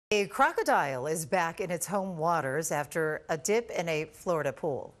A crocodile is back in its home waters after a dip in a Florida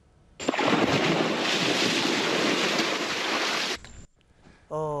pool.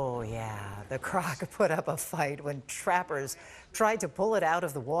 Oh, yeah, the croc put up a fight when trappers tried to pull it out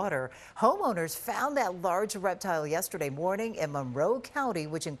of the water. Homeowners found that large reptile yesterday morning in Monroe County,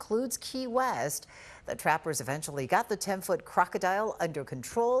 which includes Key West. The trappers eventually got the 10-foot crocodile under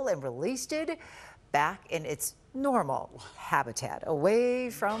control and released it back in its normal habitat, away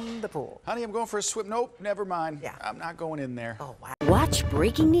from the pool. Honey, I'm going for a swim. Nope, never mind. Yeah. I'm not going in there. Oh, wow. Watch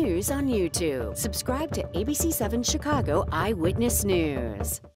breaking news on YouTube. Subscribe to ABC 7 Chicago Eyewitness News.